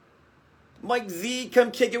Mike Z, come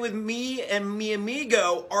kick it with me and mi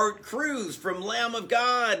amigo Art Cruz from Lamb of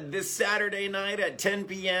God this Saturday night at 10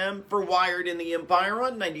 p.m. for Wired in the Empire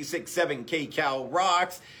on 96.7 KCal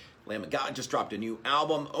Rocks. Lamb of God just dropped a new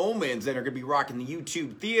album, Omens, and are going to be rocking the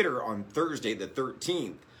YouTube Theater on Thursday the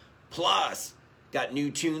 13th. Plus, got new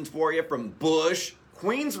tunes for you from Bush,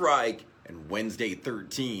 Queensryche, and Wednesday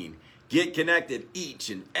 13. Get connected each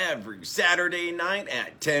and every Saturday night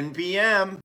at 10 p.m.